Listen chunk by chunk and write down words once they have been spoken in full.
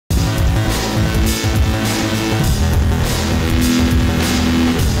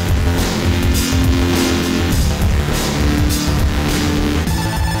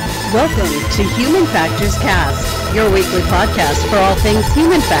Welcome to Human Factors Cast, your weekly podcast for all things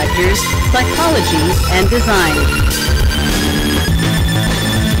human factors, psychology, and design.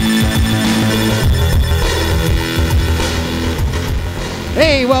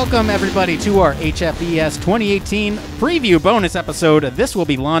 Hey, welcome everybody to our HFES 2018 preview bonus episode. This will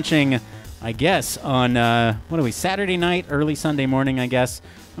be launching, I guess, on, Saturday night, early Sunday morning, I guess.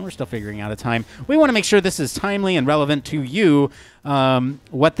 We're still figuring out a time. We want to make sure this is timely and relevant to you.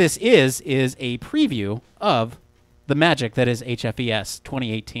 What this is a preview of the magic that is HFES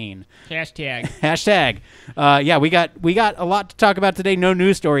 2018. Hashtag. Yeah, we got a lot to talk about today. No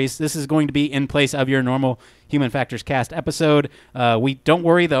news stories. This is going to be in place of your normal Human Factors Cast episode. Don't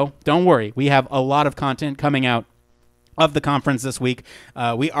worry, though. Don't worry. We have a lot of content coming out of the conference this week.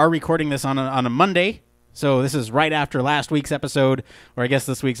 We are recording this on a Monday. So this is right after last week's episode, or I guess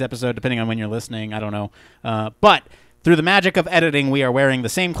this week's episode, depending on when you're listening. I don't know. But through the magic of editing, we are wearing the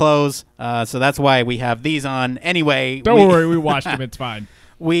same clothes. So that's why we have these on. Anyway. Don't worry, we washed them. It's fine.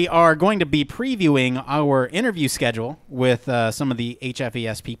 We are going to be previewing our interview schedule with some of the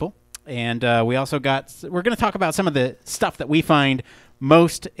HFES people. And we're going to talk about some of the stuff that we find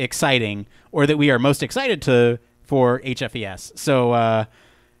most exciting, or that we are most excited for HFES. So,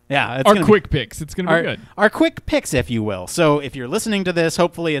 yeah, it's our quick picks. It's going to be good. Our quick picks, if you will. So if you're listening to this,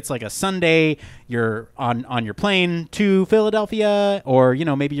 hopefully it's like a Sunday. You're on your plane to Philadelphia, or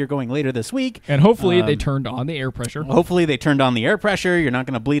maybe you're going later this week. And hopefully they turned on the air pressure. Hopefully they turned on the air pressure. You're not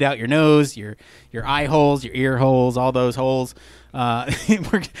going to bleed out your nose, your eye holes, your ear holes, all those holes. You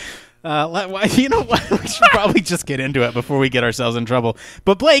know what? We should probably just get into it before we get ourselves in trouble.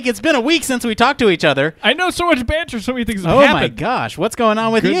 But Blake, it's been a week since we talked to each other. I know, so much banter, so many things have happened. Oh my gosh, what's going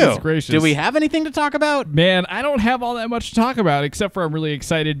on with Goodness you? Gracious. Do we have anything to talk about? Man, I don't have all that much to talk about, except for I'm really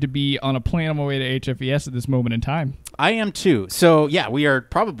excited to be on a plane on my way to HFES at this moment in time. I am too. So yeah, we are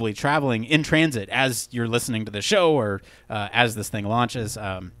probably traveling in transit as you're listening to the show, or as this thing launches.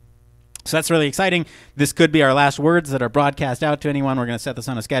 So that's really exciting. This could be our last words that are broadcast out to anyone. We're going to set this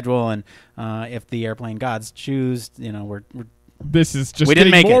on a schedule, and if the airplane gods choose, we're this is just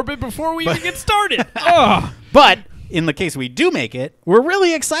getting morbid before we even get started. But in the case we do make it, we're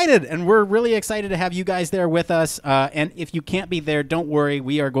really excited, and we're really excited to have you guys there with us. And if you can't be there, don't worry.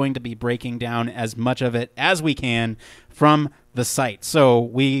 We are going to be breaking down as much of it as we can from the site. So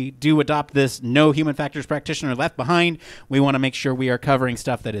we do adopt this no human factors practitioner left behind. We want to make sure we are covering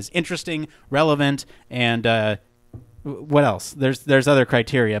stuff that is interesting, relevant, and what else? There's other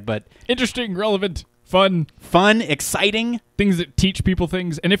criteria, but interesting, relevant, fun, exciting, things that teach people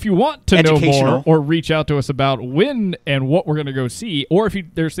things. And if you want to know more, or reach out to us about when and what we're going to go see, or if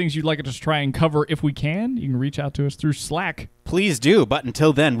there's things you'd like us to try and cover, if we can, you can reach out to us through Slack. Please do. But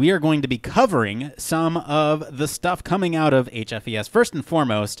until then, we are going to be covering some of the stuff coming out of HFES. First and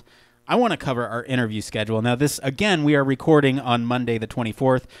foremost, I want to cover our interview schedule. Now, this, again, we are recording on Monday the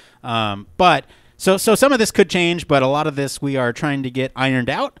 24th, but So some of this could change, but a lot of this we are trying to get ironed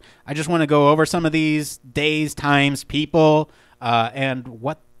out. I just want to go over some of these days, times, people, and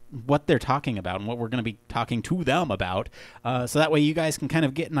what they're talking about and what we're going to be talking to them about. So that way you guys can kind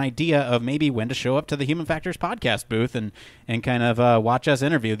of get an idea of maybe when to show up to the Human Factors podcast booth and kind of watch us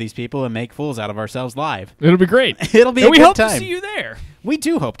interview these people and make fools out of ourselves live. It'll be great. It'll be a good time. We hope to see you there. We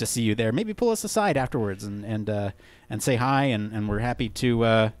do hope to see you there. Maybe pull us aside afterwards and say hi, and we're happy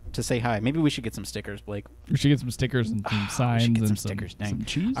to say hi. Maybe we should get some stickers, Blake. We should get some stickers and some signs and some stickers. Some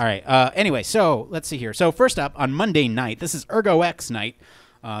cheese. All right. Anyway, so let's see here. So first up, on Monday night, this is Ergo-X night.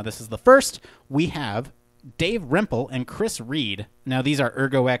 This is the first. We have Dave Rimple and Chris Reed. Now, these are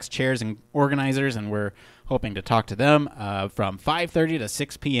Ergo-X chairs and organizers, and we're hoping to talk to them from 5:30 to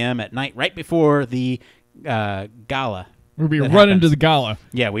 6 p.m. at night, right before the gala. We'll be running to the gala.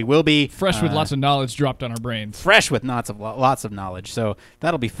 Yeah, we will be. Fresh with lots of knowledge dropped on our brains. Fresh with lots of knowledge. So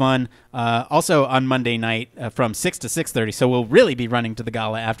that'll be fun. Also on Monday night from 6 to 6:30, so we'll really be running to the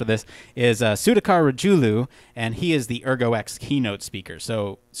gala after this, is Sudhakar Rajulu, and he is the Ergo-X keynote speaker.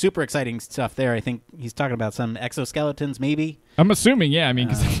 So super exciting stuff there. I think he's talking about some exoskeletons maybe. I'm assuming, yeah. I mean,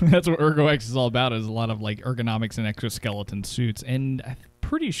 because that's what Ergo-X is all about, is a lot of like ergonomics and exoskeleton suits. And I'm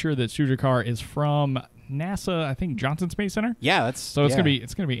pretty sure that Sudhakar is from NASA, I think Johnson Space Center. Yeah, it's gonna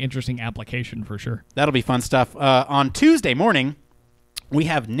be interesting application for sure. That'll be fun stuff. On Tuesday morning, we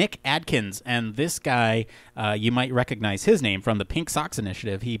have Nick Adkins, and this guy, you might recognize his name from the Pink Socks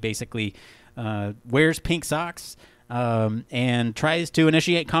Initiative. He basically wears pink socks and tries to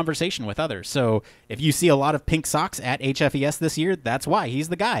initiate conversation with others. So if you see a lot of pink socks at HFES this year, that's why. He's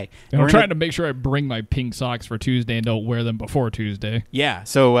the guy. And I'm trying to make sure I bring my pink socks for Tuesday and don't wear them before Tuesday. Yeah,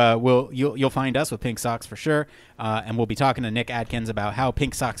 so you'll find us with pink socks for sure, and we'll be talking to Nick Adkins about how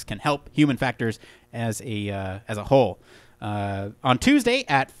pink socks can help human factors as a whole. On Tuesday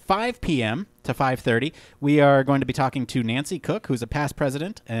at 5 p.m. to 5:30, we are going to be talking to Nancy Cook, who's a past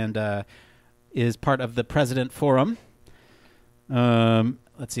president and is part of the President Forum.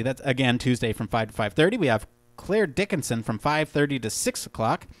 Let's see, that's again Tuesday from 5 to 5:30. We have Claire Dickinson from 5:30 to 6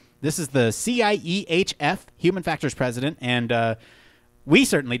 o'clock. This is the CIEHF Human Factors President, and we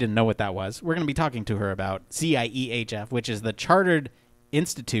certainly didn't know what that was. We're going to be talking to her about CIEHF, which is the Chartered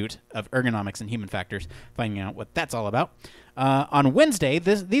Institute of Ergonomics and Human Factors, finding out what that's all about. On Wednesday,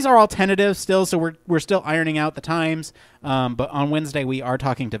 these are all tentative still, so we're still ironing out the times. But on Wednesday, we are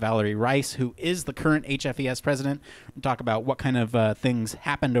talking to Valerie Rice, who is the current HFES president. We'll talk about what kind of things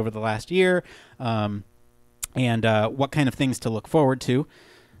happened over the last year, and what kind of things to look forward to.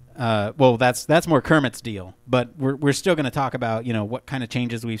 Well, that's more Kermit's deal, but we're still going to talk about what kind of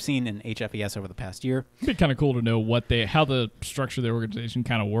changes we've seen in HFES over the past year. It'd be kind of cool to know how the structure of the organization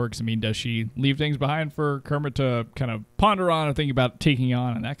kind of works. I mean, does she leave things behind for Kermit to kind of ponder on and think about taking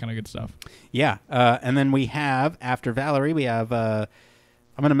on and that kind of good stuff? Yeah, and then we have after Valerie, we have I'm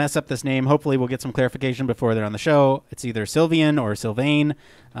going to mess up this name. Hopefully, we'll get some clarification before they're on the show. It's either Sylvian or Sylvain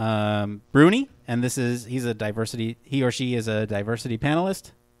Bruni, and he or she is a diversity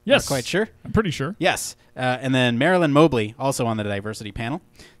panelist. Yes. Not quite sure? I'm pretty sure. Yes. And then Marilyn Mobley, also on the diversity panel.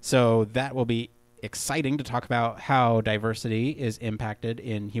 So that will be exciting to talk about how diversity is impacted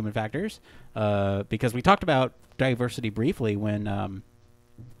in human factors, because we talked about diversity briefly when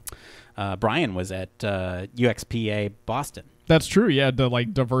Brian was at UXPA Boston. That's true. Yeah, the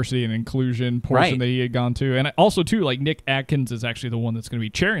diversity and inclusion portion that he had gone to, and also too, Nick Adkins is actually the one that's going to be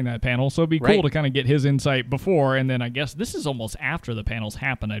chairing that panel. So it'd be cool to kind of get his insight before, and then I guess this is almost after the panels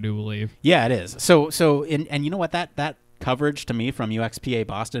happen. I do believe. Yeah, it is. So and you know what, that coverage to me from UXPA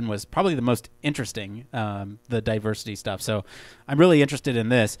Boston was probably the most interesting, the diversity stuff. So I'm really interested in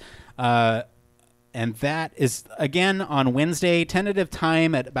this. And that is again on Wednesday, tentative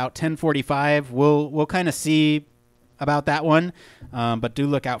time at about 10:45. We'll kind of see about that one, but do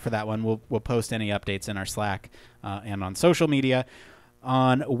look out for that one. We'll post any updates in our Slack and on social media.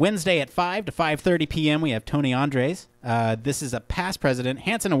 On Wednesday at 5 to 5:30 p.m., we have Tony Andres. This is a past president,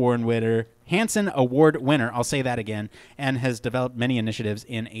 Hansen Award winner. I'll say that again, and has developed many initiatives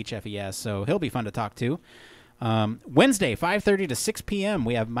in HFES. So he'll be fun to talk to. Wednesday, 5:30 to 6 p.m.,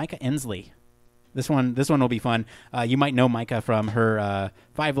 we have Micah Ensley. This one will be fun. You might know Micah from her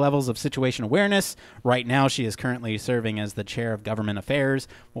 5 levels of situation awareness. Right now, she is currently serving as the chair of government affairs.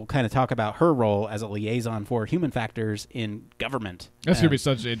 We'll kind of talk about her role as a liaison for human factors in government. That's going to be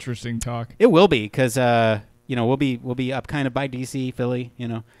such an interesting talk. It will be, because we'll be up kind of by DC, Philly,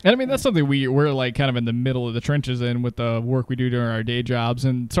 And I mean, that's something we're kind of in the middle of the trenches in with the work we do during our day jobs,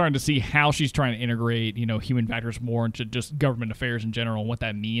 and starting to see how she's trying to integrate, human factors more into just government affairs in general and what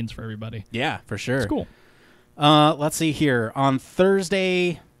that means for everybody. Yeah, for sure. It's cool. Let's see here. On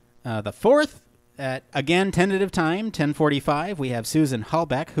Thursday, the 4th, at, again, tentative time, 10:45, we have Susan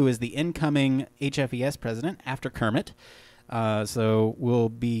Hallbeck, who is the incoming HFES president after Kermit. So we'll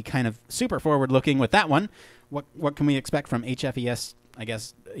be kind of super forward-looking with that one. What can we expect from HFES, I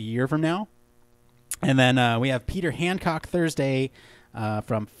guess, a year from now? And then we have Peter Hancock Thursday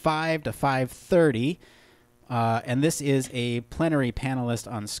from 5 to 5:30. And this is a plenary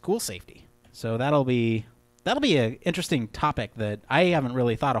panelist on school safety. So that'll be an interesting topic that I haven't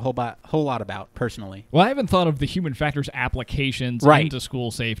really thought a whole lot about personally. Well, I haven't thought of the human factors applications into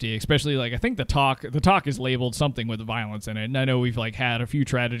school safety, especially I think the talk is labeled something with violence in it. And I know we've had a few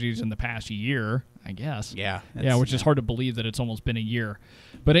tragedies in the past year, I guess. Yeah. Which is hard to believe that it's almost been a year.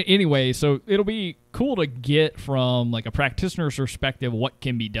 But anyway, so it'll be cool to get from a practitioner's perspective what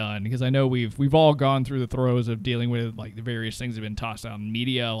can be done, because I know we've all gone through the throes of dealing with the various things that have been tossed out in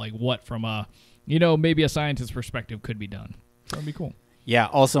media, what from a maybe a scientist's perspective could be done. So that'd be cool. Yeah,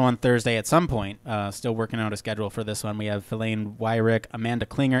 also on Thursday at some point, still working out a schedule for this one, we have Philaine Wyrick, Amanda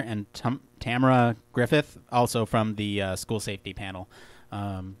Klinger, and Tamara Griffith, also from the school safety panel.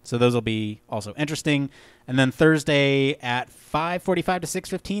 So those will be also interesting. And then Thursday at 5:45 to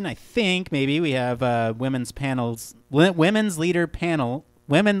 6:15, I think maybe we have women leaders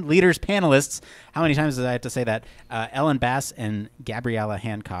panelists. How many times did I have to say that? Ellen Bass and Gabriella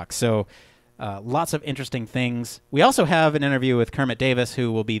Hancock. So Lots of interesting things. We also have an interview with Kermit Davis,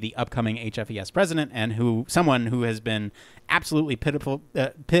 who will be the upcoming HFES president, and someone who has been absolutely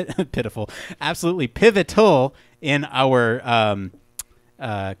absolutely pivotal in our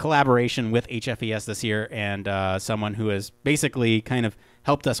collaboration with HFES this year, and someone who has basically kind of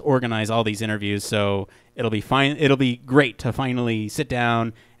helped us organize all these interviews. So it'll be fine. It'll be great to finally sit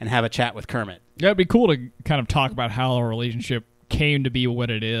down and have a chat with Kermit. Yeah, it'd be cool to kind of talk about how our relationship came to be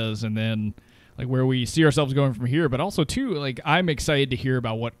what it is, and then like where we see ourselves going from here. But also too, like I'm excited to hear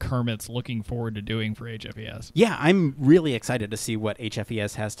about what Kermit's looking forward to doing for HFES. Yeah, I'm really excited to see what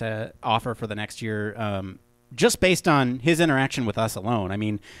HFES has to offer for the next year. Just based on his interaction with us alone. I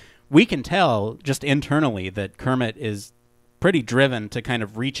mean, we can tell just internally that Kermit is pretty driven to kind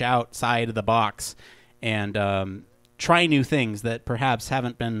of reach outside of the box and try new things that perhaps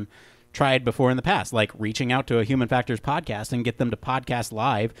haven't been tried before in the past, like reaching out to a Human Factors podcast and get them to podcast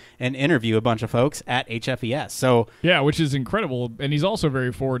live and interview a bunch of folks at HFES. So yeah, which is incredible. And he's also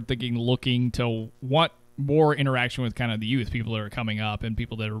very forward thinking, looking to want more interaction with kind of the youth, people that are coming up and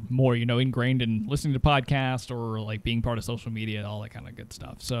people that are more, ingrained in listening to podcasts or like being part of social media and all that kind of good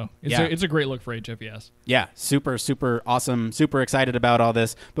stuff. So it's a great look for HFES. Yeah, super, super awesome. Super excited about all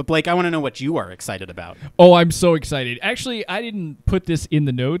this. But Blake, I want to know what you are excited about. Oh, I'm so excited. Actually, I didn't put this in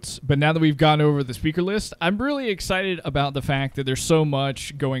the notes, but now that we've gone over the speaker list, I'm really excited about the fact that there's so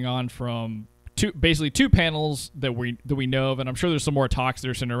much going on from basically two panels that we know of, and I'm sure there's some more talks that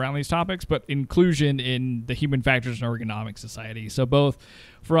are centered around these topics, but inclusion in the Human Factors and Ergonomics Society. So both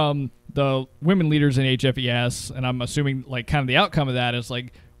from the women leaders in HFES, and I'm assuming like kind of the outcome of that is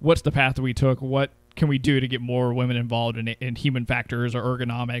like, what's the path that we took? What can we do to get more women involved in human factors or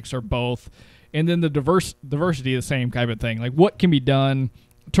ergonomics or both? And then the diversity, the same kind of thing. Like what can be done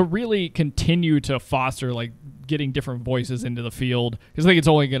to really continue to foster like getting different voices into the field, because I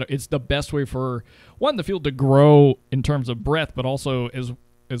think it's the best way for the field to grow in terms of breadth, but also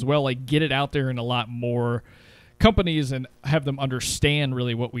as well like get it out there in a lot more companies and have them understand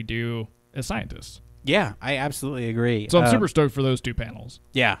really what we do as scientists. Yeah, I absolutely agree. So I'm super stoked for those two panels.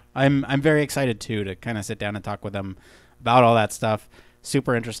 Yeah, I'm very excited too to kind of sit down and talk with them about all that stuff.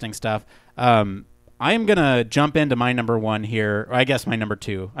 Super interesting stuff. I'm gonna jump into my number one here, or I guess my number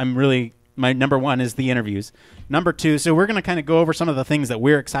two. My number one is the interviews. Number two, so we're going to kind of go over some of the things that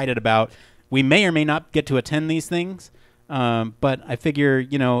we're excited about. We may or may not get to attend these things, but I figure,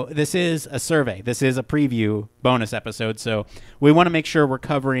 this is a survey. This is a preview bonus episode, so we want to make sure we're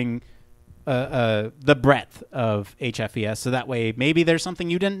covering the breadth of HFES, so that way maybe there's something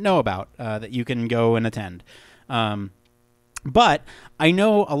you didn't know about that you can go and attend. But I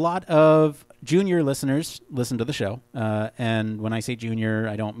know a lot of junior listeners listen to the show, and when I say junior,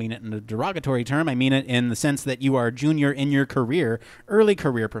 I don't mean it in a derogatory term. I mean it in the sense that you are junior in your career, early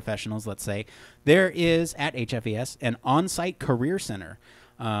career professionals, let's say. There is, at HFES, an on-site career center,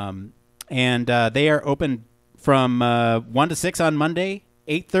 and they are open from 1 to 6 on Monday,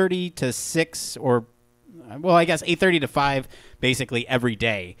 8:30 to 6, or, well, I guess 8:30 to 5, basically every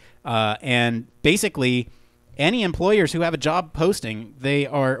day. And basically, any employers who have a job posting, they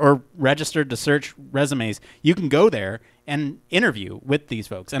are or registered to search resumes, you can go there and interview with these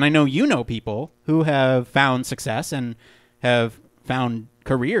folks. And I know people who have found success and have found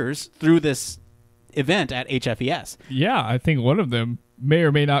careers through this event at HFES. Yeah, I think one of them may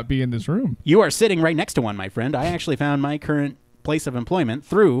or may not be in this room. You are sitting right next to one, my friend. I actually found my current place of employment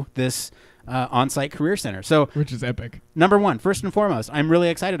through this on-site career center. So, which is epic. Number one, first and foremost, I'm really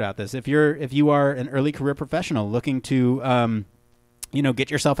excited about this. If you are an early career professional looking to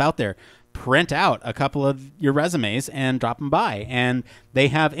get yourself out there, print out a couple of your resumes and drop them by. And they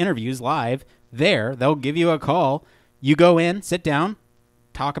have interviews live there. They'll give you a call. You go in, sit down,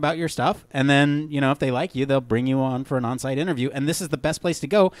 talk about your stuff, and then, if they like you, they'll bring you on for an on-site interview. And this is the best place to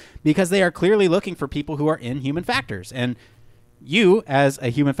go because they are clearly looking for people who are in human factors. And you, as a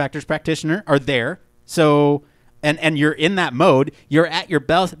human factors practitioner, are there. So, and you're in that mode. You're at your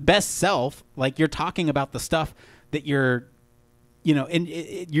best self. Like you're talking about the stuff that you're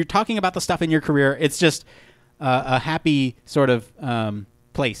talking about the stuff in your career. It's just a happy sort of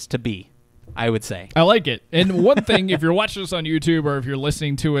place to be, I would say. I like it. And one thing, if you're watching us on YouTube or if you're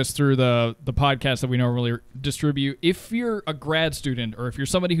listening to us through the podcast that we normally distribute, if you're a grad student or if you're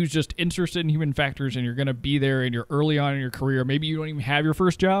somebody who's just interested in human factors and you're going to be there and you're early on in your career, maybe you don't even have your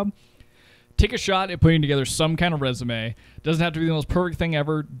first job, take a shot at putting together some kind of resume. Doesn't have to be the most perfect thing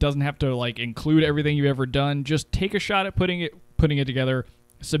ever. Doesn't have to like include everything you've ever done. Just take a shot at putting it together.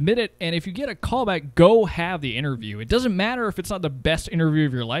 submit it, and if you get a callback, go have the interview. It doesn't matter if it's not the best interview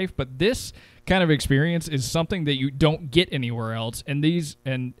of your life, but this kind of experience is something that you don't get anywhere else, and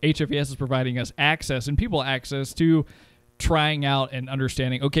HFES is providing us access and people access to trying out and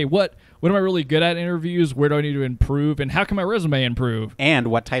understanding, okay, what am I really good at in interviews? Where do I need to improve? And how can my resume improve? And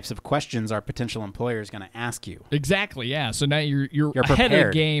what types of questions are potential employers going to ask you? Exactly, yeah. So now you're ahead of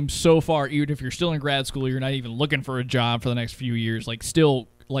the game so far, even if you're still in grad school, you're not even looking for a job for the next few years. Like, still,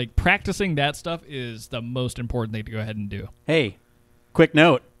 like, practicing that stuff is the most important thing to go ahead and do. Hey, quick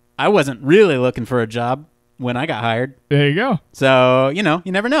note. I wasn't really looking for a job when I got hired. There you go. So, you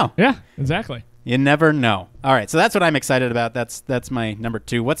never know. Yeah, exactly. You never know. All right, so that's what I'm excited about. That's my number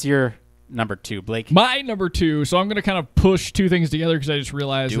 2. What's your number 2, Blake? My number 2. So I'm going to kind of push two things together because I just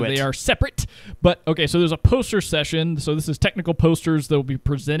realized that they are separate. But, okay, so there's a poster session. So this is technical posters that will be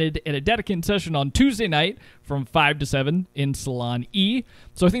presented at a dedicated session on Tuesday night from 5 to 7 in Salon E.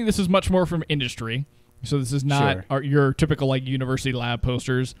 So I think this is much more from industry. So this is not your typical, like, university lab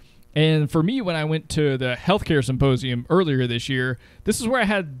posters. And for me, when I went to the healthcare symposium earlier this year, this is where I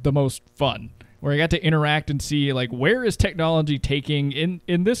had the most fun, where I got to interact and see, like, where is technology taking,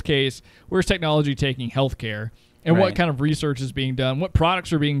 in this case, where's technology taking healthcare, and what kind of research is being done, what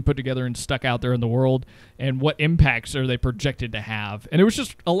products are being put together and stuck out there in the world, and what impacts are they projected to have. And it was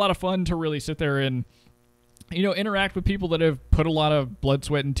just a lot of fun to really sit there and, interact with people that have put a lot of blood,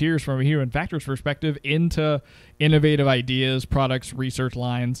 sweat, and tears from a human factors perspective into innovative ideas, products, research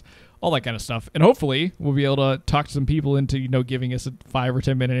lines, all that kind of stuff. And hopefully we'll be able to talk to some people into, giving us a 5 or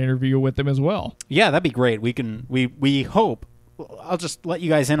 10 minute interview with them as well. Yeah, that'd be great. We hope. I'll just let you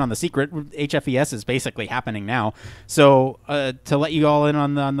guys in on the secret. HFES is basically happening now. So to let you all in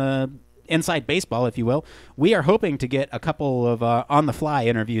on the inside baseball, if you will, we are hoping to get a couple of on-the-fly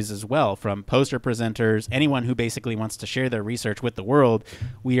interviews as well from poster presenters, anyone who basically wants to share their research with the world.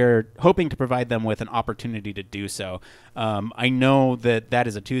 We are hoping to provide them with an opportunity to do so. I know that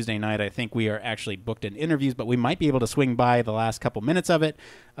is a Tuesday night. I think we are actually booked in interviews, but we might be able to swing by the last couple minutes of it.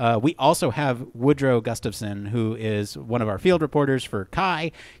 We also have Woodrow Gustafson, who is one of our field reporters for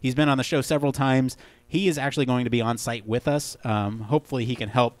Kai. He's been on the show several times. He is actually going to be on site with us. Hopefully he can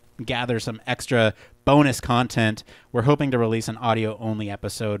help gather some extra bonus content. We're hoping to release an audio-only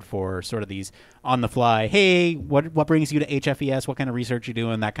episode for sort of these on-the-fly, hey, what brings you to HFES? What kind of research you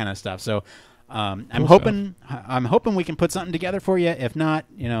doing? That kind of stuff. So I'm hoping we can put something together for you. If not,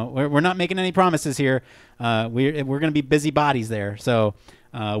 we're not making any promises here. We're going to be busy bodies there. So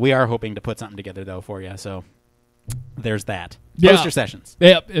we are hoping to put something together, though, for you. So there's that. Poster sessions.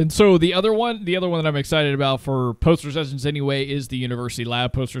 Yeah, and so the other one that I'm excited about for poster sessions anyway is the university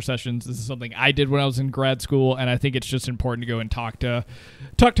lab poster sessions. This is something I did when I was in grad school, and I think it's just important to go and talk to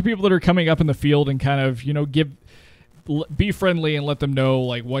people that are coming up in the field and kind of, be friendly and let them know,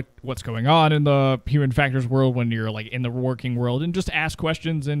 like, what's going on in the human factors world when you're, like, in the working world, and just ask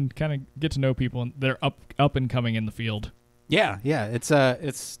questions and kind of get to know people that are up and coming in the field. Yeah.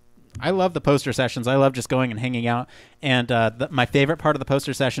 It's I love the poster sessions. I love just going and hanging out. And my favorite part of the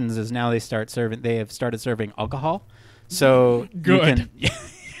poster sessions is now they have started serving alcohol. So good.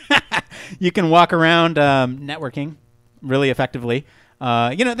 You can walk around networking really effectively.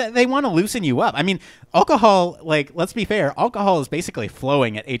 They want to loosen you up. I mean, alcohol, like, let's be fair, alcohol is basically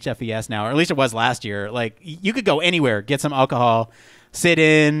flowing at HFES now, or at least it was last year. Like, you could go anywhere, get some alcohol, sit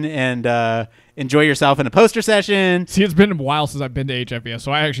in, and enjoy yourself in a poster session. See, it's been a while since I've been to HFES,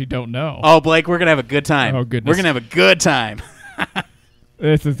 so I actually don't know. Oh, Blake, we're going to have a good time. Oh, goodness. We're going to have a good time.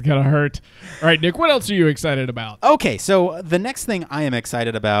 This is going to hurt. All right, Nick, what else are you excited about? Okay, so the next thing I am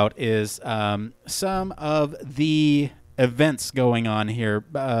excited about is some of the events going on here.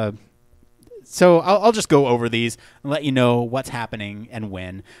 So I'll just go over these and let you know what's happening and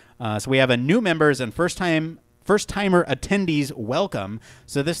when. So we have a new members and first-timer attendees welcome.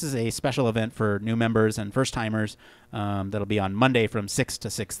 So this is a special event for new members and first-timers that'll be on Monday from 6 to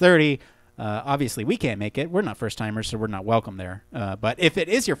 6:30. Obviously, we can't make it. We're not first-timers, so we're not welcome there. But if it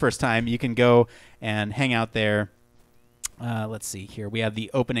is your first time, you can go and hang out there. Let's see here. We have the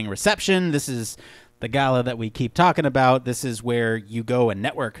opening reception. This is the gala that we keep talking about. This is where you go and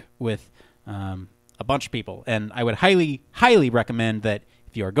network with a bunch of people. And I would highly, highly recommend that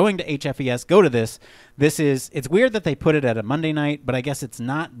if you are going to HFES, go to this. It's weird that they put it at a Monday night, but I guess it's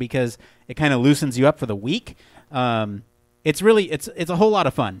not, because it kind of loosens you up for the week. It's a whole lot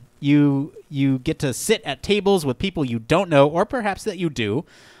of fun. You get to sit at tables with people you don't know, or perhaps that you do,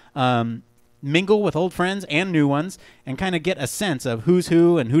 mingle with old friends and new ones, and kind of get a sense of who's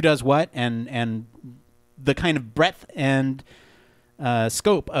who and who does what, and the kind of breadth and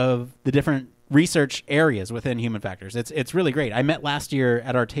scope of the different research areas within human factors. It's really great. I met last year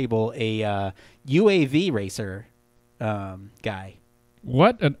at our table a UAV racer guy.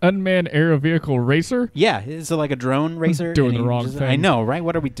 What? An unmanned aerial vehicle racer? Yeah, it's like a drone racer. Doing the wrong thing. I know, right?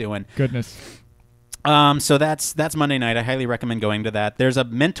 What are we doing? Goodness. So that's Monday night. I highly recommend going to that. There's a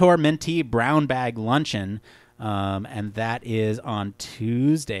mentor-mentee brown bag luncheon, and that is on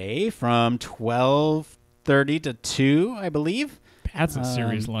Tuesday from 12:30 to 2, I believe. That's a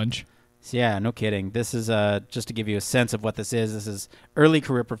serious lunch. Yeah, no kidding. This is just to give you a sense of what this is. This is early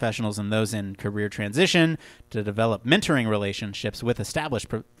career professionals and those in career transition to develop mentoring relationships with established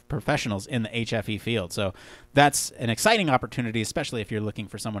professionals in the HFE field. So that's an exciting opportunity, especially if you're looking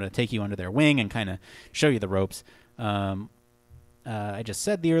for someone to take you under their wing and kind of show you the ropes. I just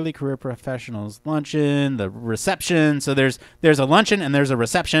said the early career professionals luncheon, the reception. So there's a luncheon and there's a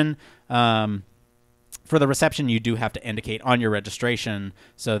reception. For the reception, you do have to indicate on your registration.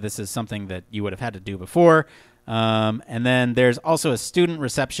 So this is something that you would have had to do before. And then there's also a student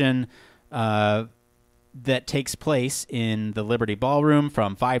reception that takes place in the Liberty Ballroom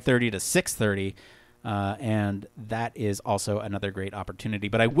from 5:30 to 6:30. And that is also another great opportunity.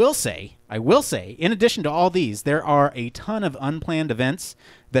 But I will say, in addition to all these, there are a ton of unplanned events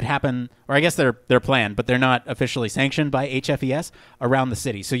that happen, or I guess they're planned, but they're not officially sanctioned by HFES around the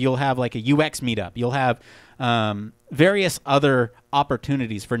city. So you'll have like a UX meetup. You'll have various other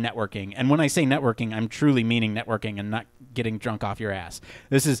opportunities for networking. And when I say networking, I'm truly meaning networking and not getting drunk off your ass.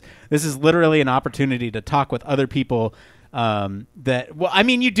 This is literally an opportunity to talk with other people.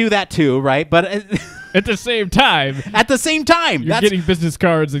 You do that too, right? But at the same time, you're getting business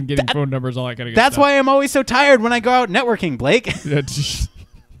cards and getting phone numbers, all that kind of That's stuff. why I'm always so tired when I go out networking, Blake.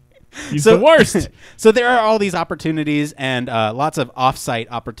 He's the worst. So there are all these opportunities and lots of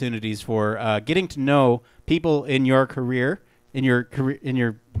off-site opportunities for getting to know people in your career, in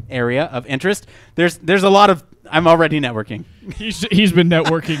your area of interest. There's a lot of. I'm already networking. He's been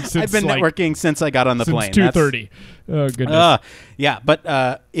networking since. I've been networking since I got on the plane. 2:30. Oh goodness. Yeah,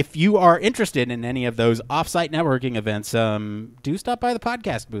 but if you are interested in any of those off-site networking events, do stop by the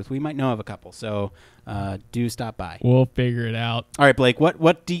podcast booth. We might know of a couple, so do stop by. We'll figure it out. All right, Blake.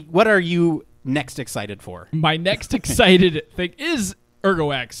 What are you next excited for? My next excited thing is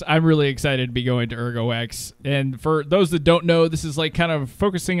Ergo-X. I'm really excited to be going to Ergo-X. And for those that don't know, this is like kind of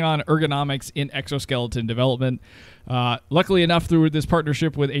focusing on ergonomics in exoskeleton development. Luckily enough, through this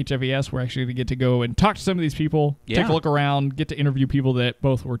partnership with HFES, we're actually going to get to go and talk to some of these people, take a look around, get to interview people that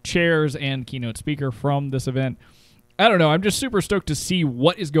both were chairs and keynote speaker from this event. I don't know. I'm just super stoked to see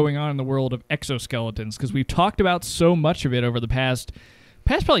what is going on in the world of exoskeletons because we've talked about so much of it over the past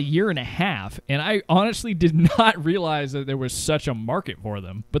probably year and a half, and I honestly did not realize that there was such a market for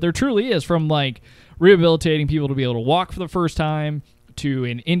them. But there truly is, from like rehabilitating people to be able to walk for the first time to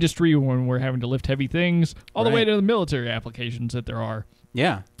an industry when we're having to lift heavy things, all the way to the military applications that there are.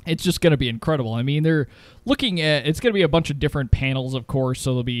 Yeah. It's just going to be incredible. I mean, they're looking at, it's going to be a bunch of different panels, of course,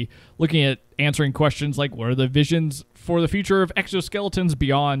 so they'll be looking at answering questions like, what are the visions for the future of exoskeletons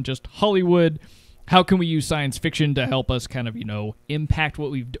beyond just Hollywood? How can we use science fiction to help us kind of, impact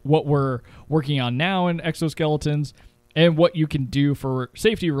what we're working on now in exoskeletons, and what you can do for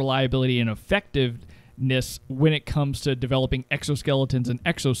safety, reliability, and effectiveness when it comes to developing exoskeletons and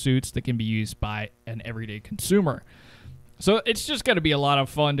exosuits that can be used by an everyday consumer. So it's just going to be a lot of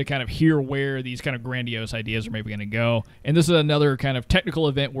fun to kind of hear where these kind of grandiose ideas are maybe going to go. And this is another kind of technical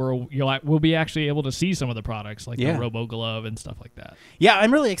event where we'll be actually able to see some of the products, like the Robo Glove and stuff like that. Yeah,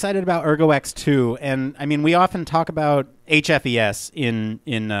 I'm really excited about Ergo-X too. And I mean, we often talk about HFES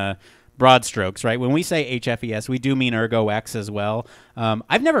in broad strokes, right? When we say HFES, we do mean Ergo-X as well.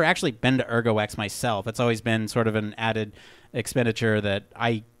 I've never actually been to Ergo-X myself. It's always been sort of an added expenditure that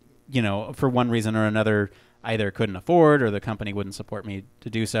I, for one reason or another, either couldn't afford or the company wouldn't support me to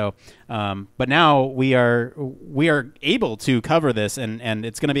do so. But now we are able to cover this, and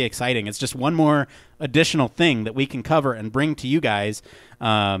it's going to be exciting. It's just one more additional thing that we can cover and bring to you guys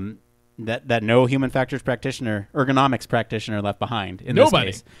that no human factors practitioner, ergonomics practitioner left behind in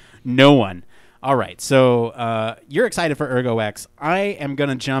Nobody. this case. No one. All right, so you're excited for Ergo-X. I am going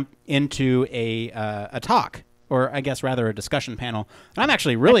to jump into a talk, or I guess rather a discussion panel. I'm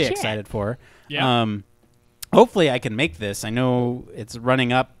actually really excited for. Yeah. Hopefully I can make this. I know it's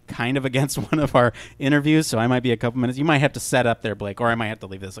running up kind of against one of our interviews, so I might be a couple minutes. You might have to set up there, Blake, or I might have to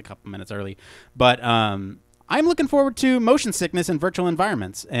leave this a couple minutes early. But I'm looking forward to motion sickness in virtual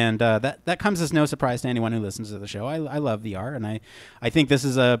environments, and that comes as no surprise to anyone who listens to the show. I love VR, and I think this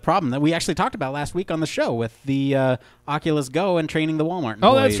is a problem that we actually talked about last week on the show with the Oculus Go and training the Walmart employees.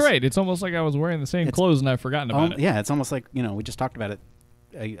 Oh, that's right. It's almost like I was wearing the same clothes and I've forgotten about it. Yeah, it's almost like we just talked about it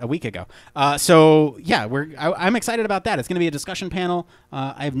a week ago. So yeah, I'm excited about that. It's going to be a discussion panel.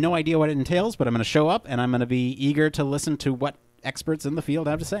 I have no idea what it entails, but I'm going to show up and I'm going to be eager to listen to what experts in the field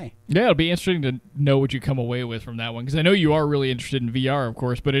have to say. Yeah, it'll be interesting to know what you come away with from that one, because I know you are really interested in VR, of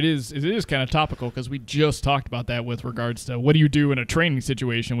course, but it is kind of topical because we just talked about that with regards to what do you do in a training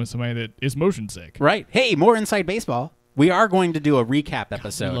situation with somebody that is motion sick. Right. Hey, more Inside Baseball. We are going to do a recap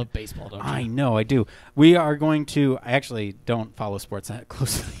episode. You love baseball, don't you? I know, I do. We are going to. I actually don't follow sports that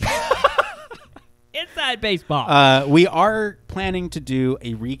closely. Inside Baseball. We are planning to do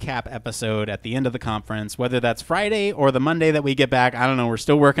a recap episode at the end of the conference, whether that's Friday or the Monday that we get back. I don't know. We're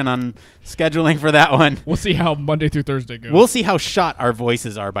still working on scheduling for that one. We'll see how Monday through Thursday goes. We'll see how shot our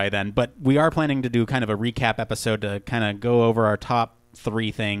voices are by then. But we are planning to do kind of a recap episode to kind of go over our top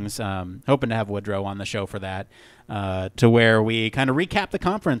 3 things. Hoping to have Woodrow on the show for that. To where we kind of recap the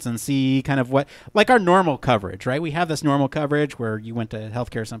conference and see kind of what, like our normal coverage, right? We have this normal coverage where you went to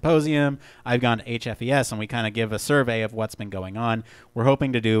Healthcare Symposium, I've gone to HFES, and we kind of give a survey of what's been going on. We're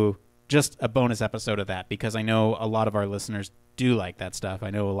hoping to do just a bonus episode of that because I know a lot of our listeners do like that stuff. I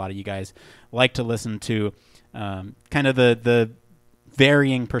know a lot of you guys like to listen to kind of the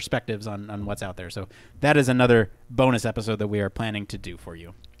varying perspectives on what's out there. So that is another bonus episode that we are planning to do for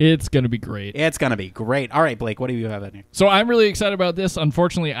you. It's going to be great. It's going to be great. All right, Blake, what do you have in here? So I'm really excited about this.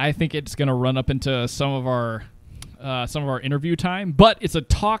 Unfortunately, I think it's going to run up into some of our interview time, but it's a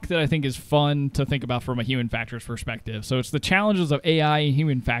talk that I think is fun to think about from a human factors perspective. So it's the challenges of AI and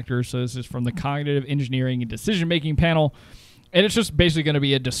human factors. So this is from the Cognitive Engineering and Decision-Making panel. And it's just basically going to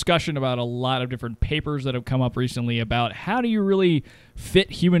be a discussion about a lot of different papers that have come up recently about how do you really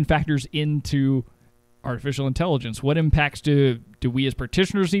fit human factors into artificial intelligence? What impacts do we as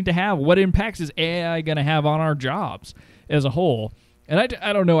practitioners need to have? What impacts is AI going to have on our jobs as a whole? And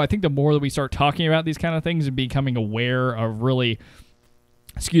I don't know. I think the more that we start talking about these kind of things and becoming aware of really,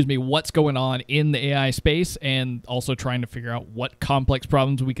 what's going on in the AI space, and also trying to figure out what complex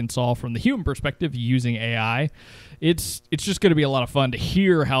problems we can solve from the human perspective using AI, it's just going to be a lot of fun to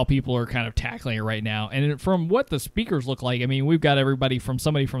hear how people are kind of tackling it right now. And from what the speakers look like, I mean, we've got everybody from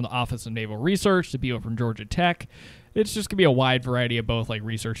somebody from the Office of Naval Research to people from Georgia Tech. It's just going to be a wide variety of both like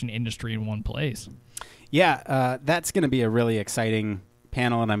research and industry in one place. Yeah, that's going to be a really exciting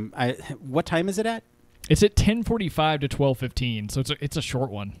panel. And what time is it at? It's at 10:45 to 12:15, so it's a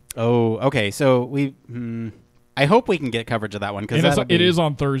short one. Oh, okay. So I hope we can get coverage of that one because it is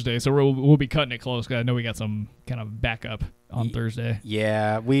on Thursday, so we'll be cutting it close because I know we got some kind of backup on Thursday.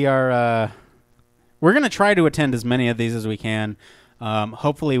 Yeah, we are. We're going to try to attend as many of these as we can.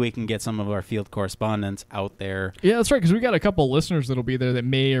 Hopefully we can get some of our field correspondents out there. Yeah, that's right, because we got a couple listeners that'll be there that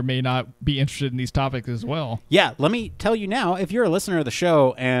may or may not be interested in these topics as well. Yeah, let me tell you now, if you're a listener of the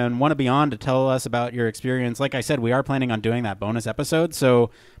show and want to be on to tell us about your experience, like I said, we are planning on doing that bonus episode,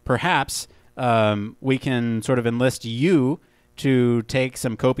 so perhaps we can sort of enlist you to take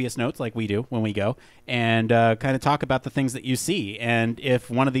some copious notes like we do when we go and kind of talk about the things that you see. And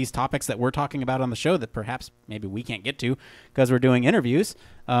if one of these topics that we're talking about on the show that perhaps maybe we can't get to because we're doing interviews,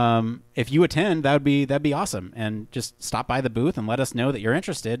 if you attend, that'd be awesome. And just stop by the booth and let us know that you're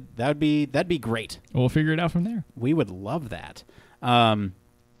interested. That'd be great. We'll figure it out from there. We would love that.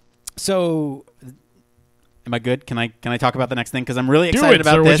 So am I good? Can I talk about the next thing? Because I'm really excited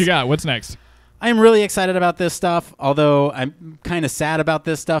about this. What you got? What's next? I'm really excited about this stuff, although I'm kind of sad about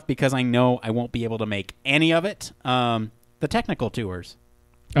this stuff because I know I won't be able to make any of it. The technical tours.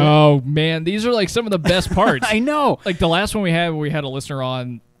 Oh, man. These are like some of the best parts. I know. Like the last one we had a listener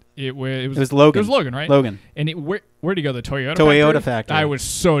on. It was Logan. It was Logan, right? Logan. And where'd he go? The Toyota factory. I was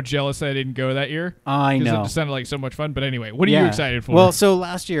so jealous that I didn't go that year. I know. It sounded like so much fun. But anyway, what are you excited for? Well, so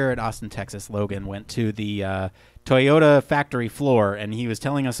last year at Austin, Texas, Logan went to the Toyota factory floor, and he was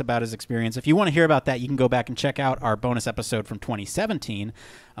telling us about his experience. If you want to hear about that, you can go back and check out our bonus episode from 2017,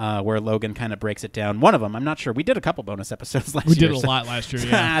 where Logan kind of breaks it down. One of them, I'm not sure. We did a couple bonus episodes last year. We did a lot last year,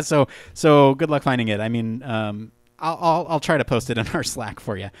 yeah. So good luck finding it. I mean, I'll try to post it in our Slack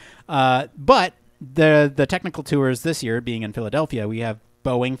for you. But the technical tours this year, being in Philadelphia, we have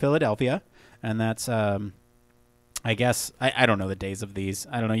Boeing Philadelphia, and that's I guess I don't know the days of these.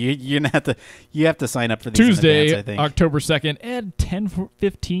 I don't know. You have to sign up for these Tuesday, in advance, I think. October 2nd at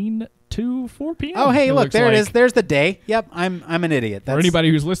 10:15 to 4 p.m. Oh, hey, look, there it is. There's the day. Yep, I'm an idiot. For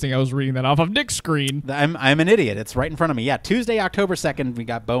anybody who's listening, I was reading that off of Nick's screen. I'm an idiot. It's right in front of me. Yeah, Tuesday, October 2nd, we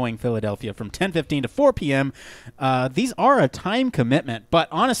got Boeing Philadelphia from 10:15 to 4 p.m. These are a time commitment, but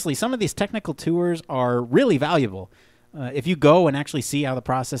honestly, some of these technical tours are really valuable. If you go and actually see how the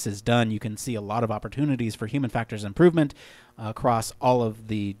process is done, you can see a lot of opportunities for human factors improvement across all of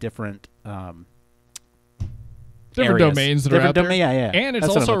the different different areas. domains that are out there. Yeah. And it's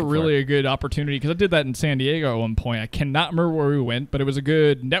That's what I'm also looking really for. a good opportunity because I did that in San Diego at one point. I cannot remember where we went, but it was a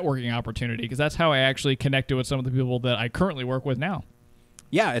good networking opportunity because that's how I actually connected with some of the people that I currently work with now.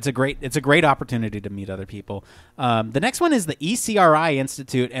 Yeah, it's a great opportunity to meet other people. The next one is the ECRI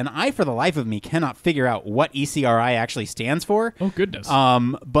Institute, and I, for the life of me, cannot figure out what ECRI actually stands for. Oh, goodness.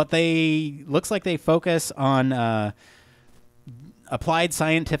 But looks like they focus on applied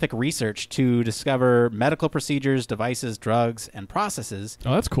scientific research to discover medical procedures, devices, drugs, and processes.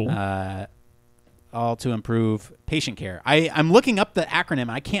 Oh, that's cool. All to improve patient care. I'm looking up the acronym.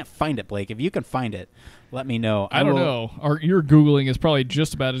 I can't find it, Blake. If you can find it, let me know. I don't know. Your Googling is probably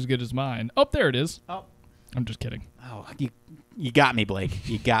just about as good as mine. Oh, there it is. Oh, I'm just kidding. Oh, you got me, Blake.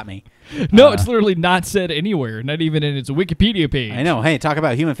 You got me. No, it's literally not said anywhere, not even in its Wikipedia page. I know. Hey, talk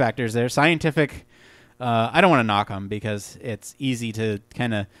about human factors there. Scientific. I don't want to knock them because it's easy to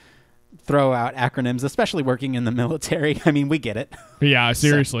kind of throw out acronyms, especially working in the military. I mean, we get it. Yeah,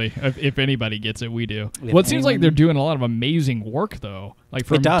 seriously. If anybody gets it, we do. Well, it seems like they're doing a lot of amazing work, though. Like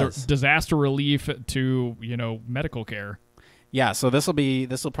from disaster relief to, medical care. Yeah, so this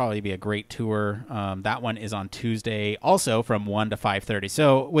will probably be a great tour. That one is on Tuesday, also from 1 to 5:30.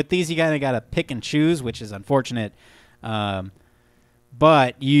 So with these, you kind of got to pick and choose, which is unfortunate.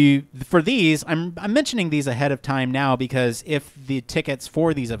 But for these, I'm mentioning these ahead of time now because if the tickets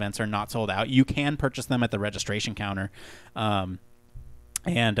for these events are not sold out, you can purchase them at the registration counter. And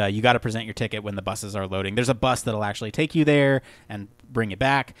you got to present your ticket when the buses are loading. There's a bus that'll actually take you there and bring you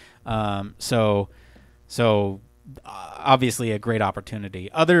back. So obviously a great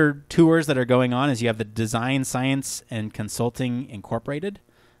opportunity. Other tours that are going on is you have the Design, Science, and Consulting Incorporated.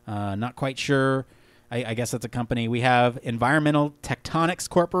 Not quite sure. I guess that's a company. We have Environmental Tectonics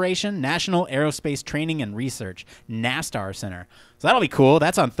Corporation, National Aerospace Training and Research, NASTAR Center. So that'll be cool.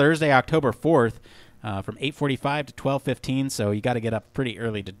 That's on Thursday, October 4th, from 8:45 to 12:15. So you got to get up pretty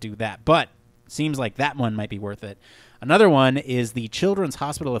early to do that. But seems like that one might be worth it. Another one is the Children's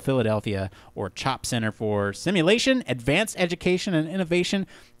Hospital of Philadelphia, or CHOP Center for Simulation, Advanced Education and Innovation,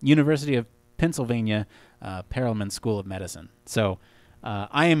 University of Pennsylvania, Perelman School of Medicine. So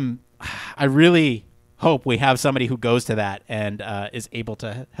I really hope we have somebody who goes to that and is able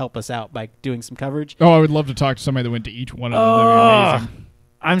to help us out by doing some coverage. Oh, I would love to talk to somebody that went to each one of them. That'd be amazing.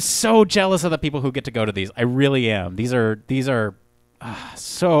 I'm so jealous of the people who get to go to these. I really am. These are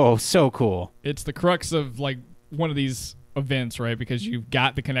so cool. It's the crux of like one of these events, right? Because you've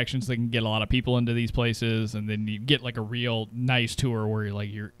got the connections that can get a lot of people into these places, and then you get like a real nice tour where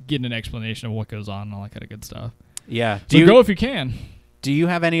you're getting an explanation of what goes on and all that kind of good stuff. Yeah. So go if you can. Do you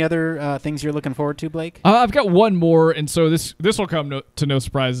have any other things you're looking forward to, Blake? I've got one more, and so this will come to no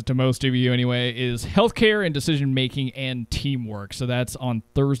surprise to most of you anyway, is healthcare and decision-making and teamwork. So that's on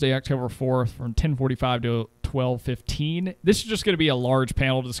Thursday, October 4th from 10:45 to 12:15. This is just going to be a large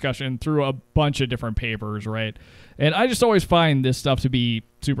panel discussion through a bunch of different papers, right? And I just always find this stuff to be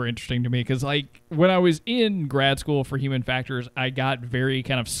super interesting to me because, like, when I was in grad school for human factors, I got very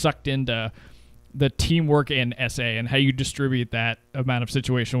kind of sucked into the teamwork and SA and how you distribute that amount of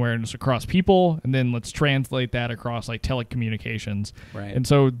situation awareness across people, and then let's translate that across like telecommunications. Right. And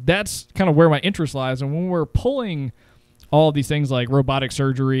so that's kind of where my interest lies. And when we're pulling all of these things like robotic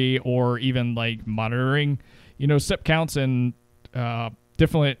surgery or even like monitoring, step counts and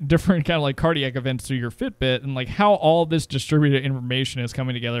different kind of like cardiac events through your Fitbit, and like how all this distributed information is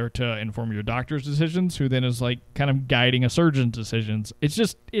coming together to inform your doctor's decisions, who then is like kind of guiding a surgeon's decisions.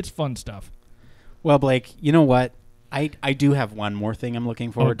 It's fun stuff. Well, Blake, you know what? I do have one more thing I'm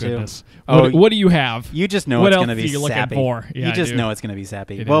looking forward to. What do you have? You just know it's going to be sappy. sappy. Yeah, you just know it's going to be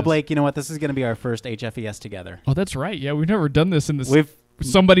sappy. It well, is. Blake, you know what? This is going to be our first HFES together. Oh, that's right. Yeah, we've never done this in this.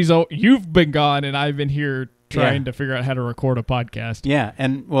 You've been gone, and I've been here trying to figure out how to record a podcast. Yeah,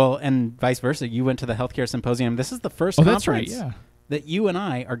 and vice versa. You went to the healthcare symposium. This is the first conference that's right, yeah. that you and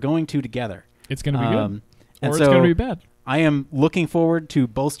I are going to together. It's going to be good, or it's so going to be bad. I am looking forward to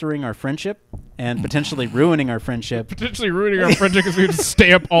bolstering our friendship and potentially ruining our friendship. Potentially ruining our friendship because we just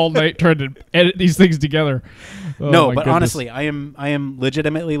stay up all night trying to edit these things together. No, but honestly, I am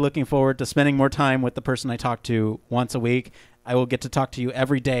legitimately looking forward to spending more time with the person I talk to once a week. I will get to talk to you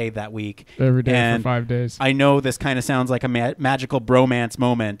every day that week. Every day for 5 days. I know this kind of sounds like a magical bromance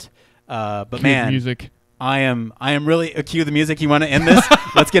moment, but cue man, the music. I am really cue the music. You want to end this?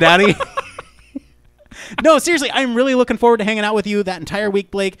 Let's get out of here. No, seriously, I'm really looking forward to hanging out with you that entire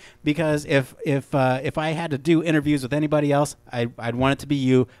week, Blake. Because if I had to do interviews with anybody else, I'd want it to be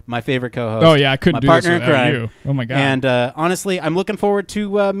you, my favorite co-host. Oh yeah, I couldn't do partner this in without crime. you. Oh my god. And honestly, I'm looking forward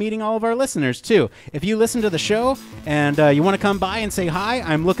to meeting all of our listeners too. If you listen to the show and you want to come by and say hi,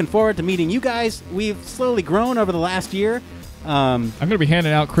 I'm looking forward to meeting you guys. We've slowly grown over the last year. I'm going to be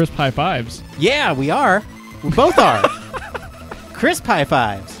handing out crisp high fives. Yeah, we are. We both are. Crisp high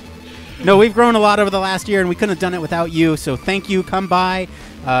fives. No, we've grown a lot over the last year, and we couldn't have done it without you. So thank you. Come by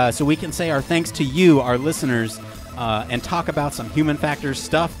so we can say our thanks to you, our listeners, and talk about some human factors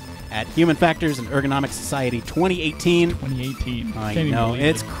stuff at Human Factors and Ergonomics Society 2018. 2018. I Can't even know. believe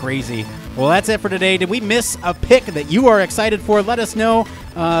It's it. crazy. Well, that's it for today. Did we miss a pick that you are excited for? Let us know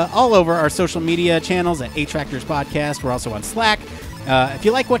all over our social media channels at H Factors Podcast. We're also on Slack. If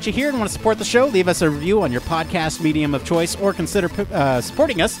you like what you hear and want to support the show, leave us a review on your podcast medium of choice or consider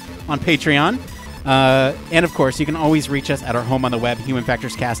supporting us on Patreon. And, of course, you can always reach us at our home on the web,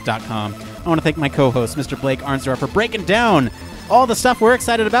 humanfactorscast.com. I want to thank my co-host, Mr. Blake Arnsdorff, for breaking down all the stuff we're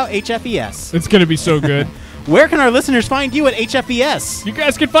excited about, HFES. It's going to be so good. Where can our listeners find you at HFES? You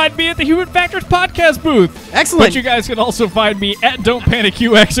guys can find me at the Human Factors podcast booth. Excellent. But you guys can also find me at Don't Panic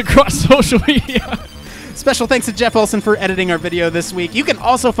UX across social media. Special thanks to Jeff Olson for editing our video this week. You can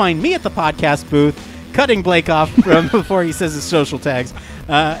also find me at the podcast booth, cutting Blake off from before he says his social tags.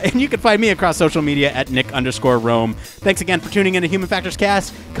 And you can find me across social media at Nick_Roome. Thanks again for tuning in to Human Factors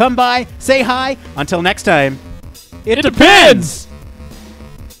Cast. Come by, say hi. Until next time, it depends.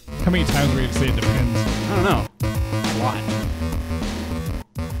 How many times were you to say it depends? I don't know. A lot.